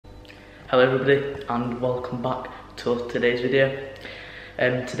Hello everybody and welcome back to today's video.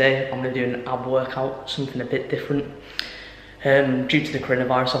 Today I'm going to do an ab workout, something a bit different. Due to the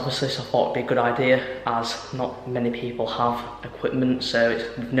coronavirus obviously, so I thought it'd be a good idea as not many people have equipment, so it's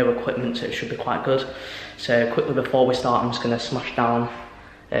no equipment, so it should be quite good. So quickly before we start, I'm just going to smash down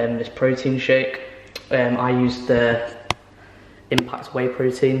this protein shake. I use the Impact Whey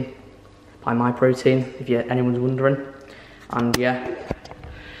Protein by My Protein, if anyone's wondering. And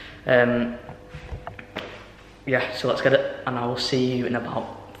so let's get it, and I will see you in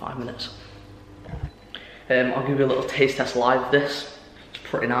about 5 minutes. I'll give you a little taste test live of this. It's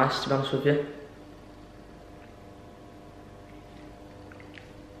pretty nice, to be honest with you.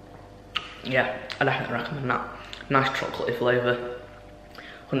 Yeah, I definitely recommend that. Nice chocolatey flavour.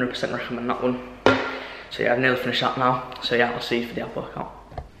 100% recommend that one. So yeah, I've nearly finished that now. So yeah, I'll see you for the ab workout.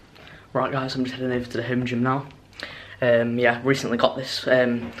 Right guys, I'm just heading over to the home gym now. Recently got this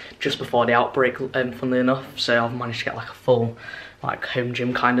just before the outbreak, funnily enough, so I've managed to get like a full home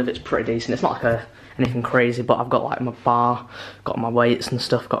gym kind of. It's pretty decent. It's not like anything crazy, but I've got like my bar, got my weights and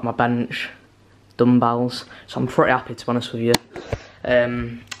stuff, got my bench, dumbbells, so I'm pretty happy, to be honest with you.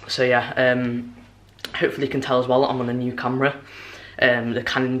 Hopefully you can tell as well that I'm on a new camera, the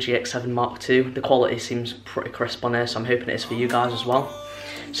Canon GX7 Mark II. The quality seems pretty crisp on here, so I'm hoping it is for you guys as well.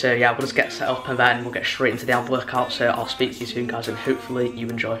 So yeah, we'll just get set up and then we'll get straight into the ab workout. So I'll speak to you soon guys, and hopefully you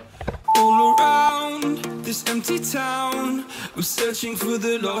enjoy. All around this empty town, we're searching for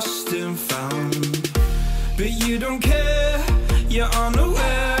the lost and found. But you don't care, you're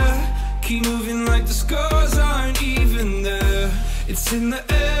unaware. Keep moving like the scars aren't even there. It's in the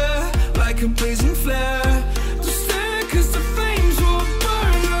air like a blazing flare. Don't stare cause the flames will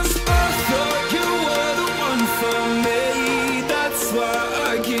burn us. I thought you were the one for me, that's why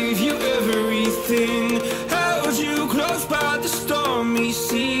I gave you everything. Held you close by the stormy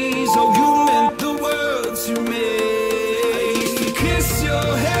seas. Oh, you meant the world to me. I used to kiss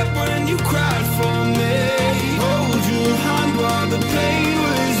your head when you cried for me. Hold your hand while the pain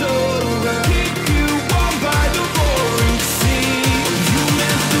was over. Keep you warm by the roaring sea. You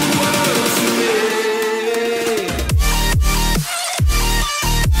meant the world to me.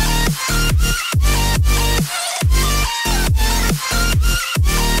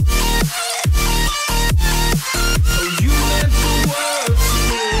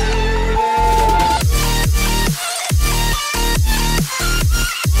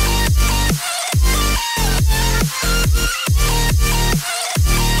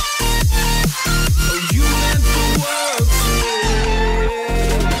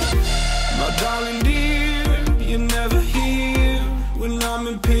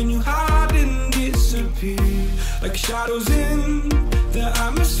 Like shadows in the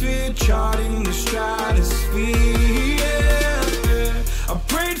atmosphere, charting the stratosphere. Yeah. I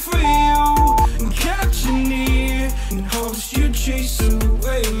prayed for you and kept you near in hopes you'd chase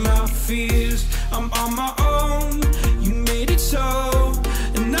away my fears. I'm on my own, you made it so,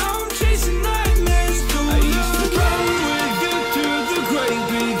 and now I'm chasing nightmares too. I used to run with you through the great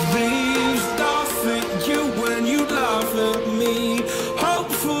big leaves, laugh at you when you laugh at me.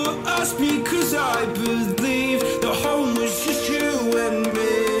 Hope for us because I believe the home was just you and me.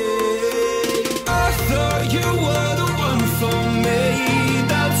 I thought you were the one for me,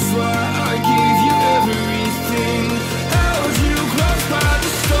 that's why I gave you everything. Held you close by the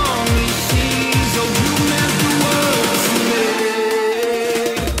stormy seas. Oh, you meant the world to me.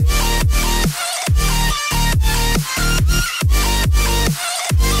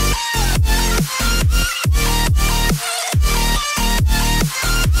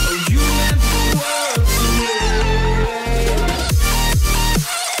 Oh, you meant the world to me.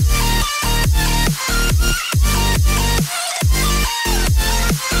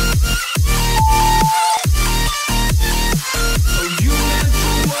 Oh, you meant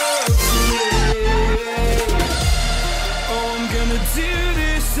the world to me. Oh, I'm gonna do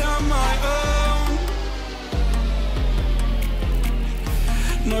this on my own.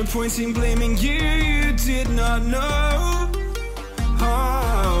 No point in blaming you, you did not know.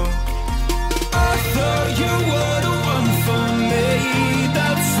 Oh, I thought you were the one for me,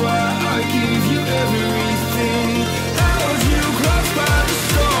 that's why I gave you everything. Held you close by the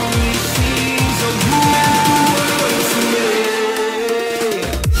stormy seas. Oh, you meant the world to me.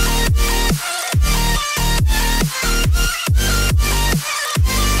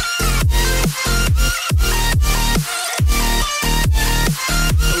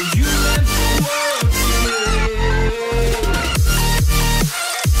 Oh, you meant the world to me.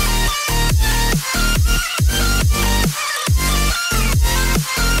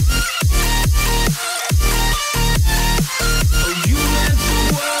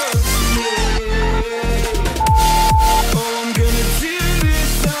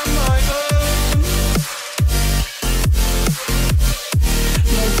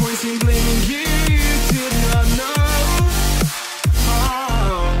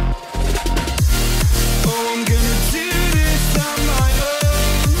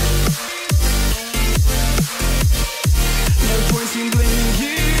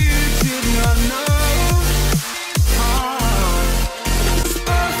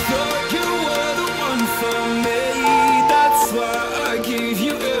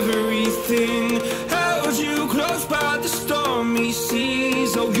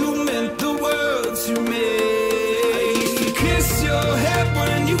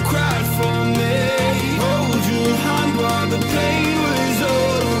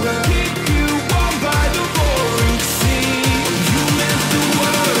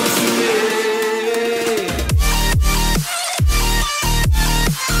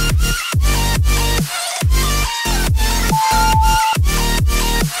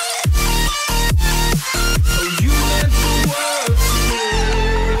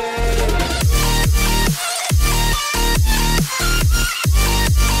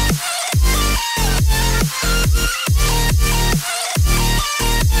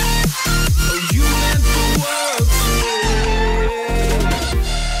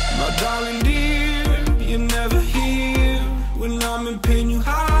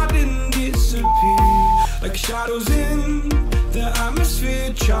 like shadows in the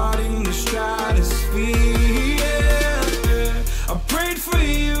atmosphere, charting the stratosphere. Yeah. I prayed for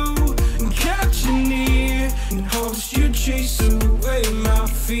you and kept you near in hopes you'd chase away my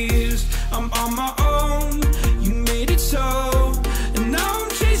fears. I'm on my own, you made it so, and now I'm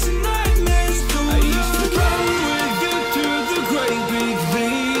chasing nightmares through. I used to run with you through the great big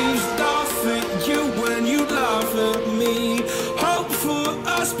leaves, laugh at you when you laugh at me, hope for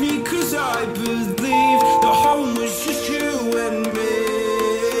us because I believe the home was just you and me.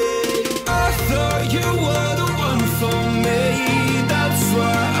 I thought you were the one for me, that's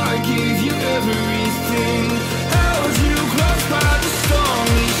why I gave you everything, held you close by the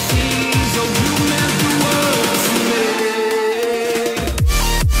stormy seas. Oh, you meant the world to me.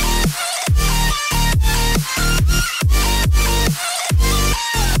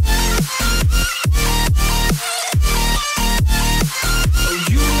 Oh,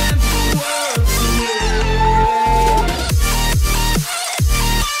 you meant the world to me.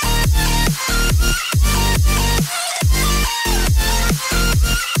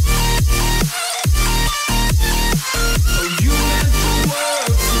 Oh, you meant the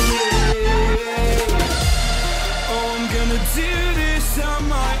world to me. Oh, I'm gonna do this on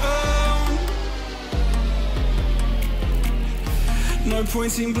my own. No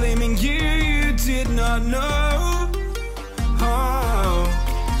point in blaming you, you did not know. Oh,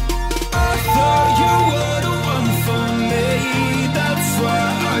 I thought you were the one for me, that's why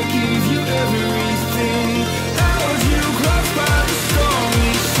I gave you everything, held you close by the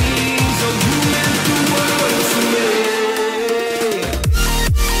stormy seas. Oh, you meant the world to me.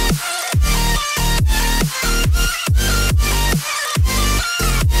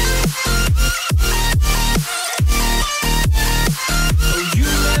 Oh, you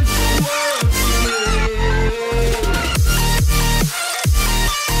meant the world to me.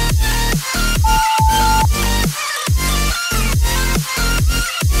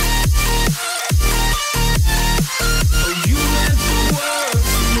 Oh, you meant the world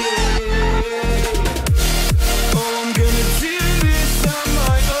to me. Oh, I'm gonna do this on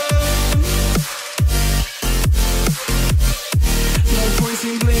my own. No point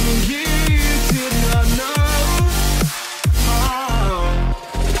in blaming you, you did not know. Oh,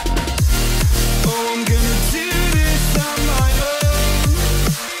 oh, I'm gonna do this on my own.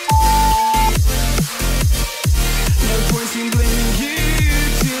 No point in blaming you, you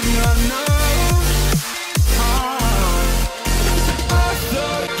did not know. I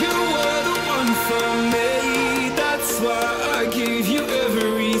thought you were the one for me, that's why I gave you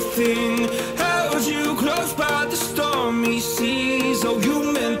everything, held you close by the stormy seas. Oh, you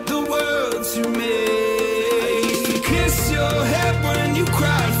meant the world to me. I used to kiss your head when you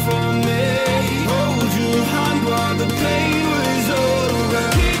cried for me, hold your hand while the pain was over,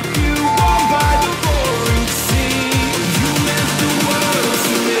 keep you warm by the roaring sea. Oh, you meant the world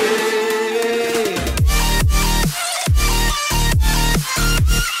to me.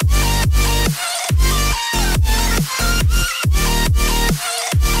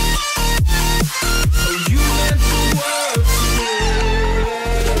 Oh, you meant the world to me.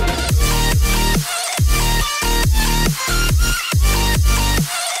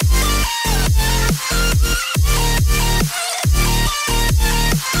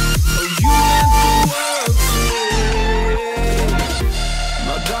 Oh, you meant the world to me.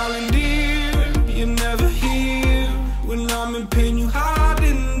 My darling dear, you're never here. When I'm in pain, you hide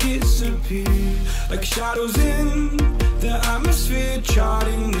and disappear like shadows in the atmosphere,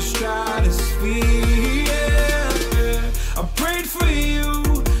 charting the stratosphere. Yeah. I prayed for you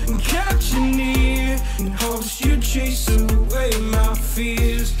and kept you near in hopes you'd chase away my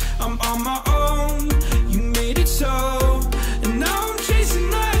fears. I'm on my own, you made it so, and now I'm chasing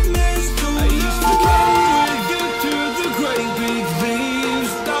nightmares through. I used to run with you through the great big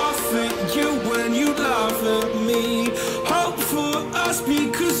leaves, laugh at you when you laugh at me, hope for us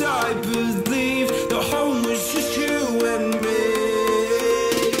because I believe the home was just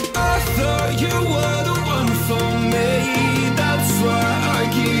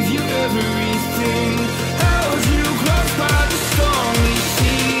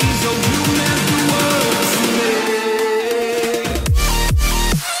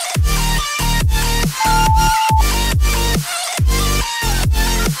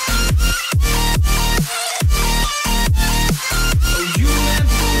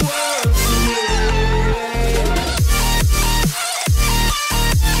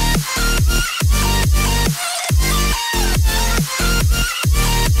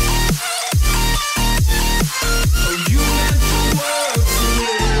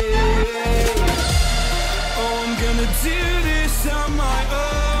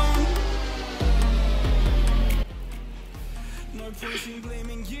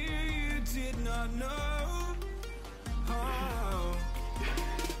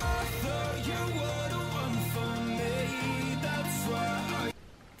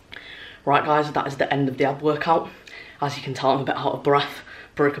Right guys, that is the end of the ab workout. As you can tell, I'm a bit out of breath,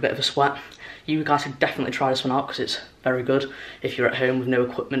 broke a bit of a sweat. You guys should definitely try this one out because it's very good if you're at home with no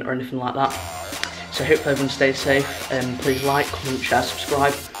equipment or anything like that. So hopefully everyone stays safe, and please like, comment, share,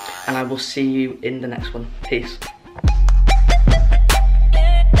 subscribe, and I will see you in the next one. Peace.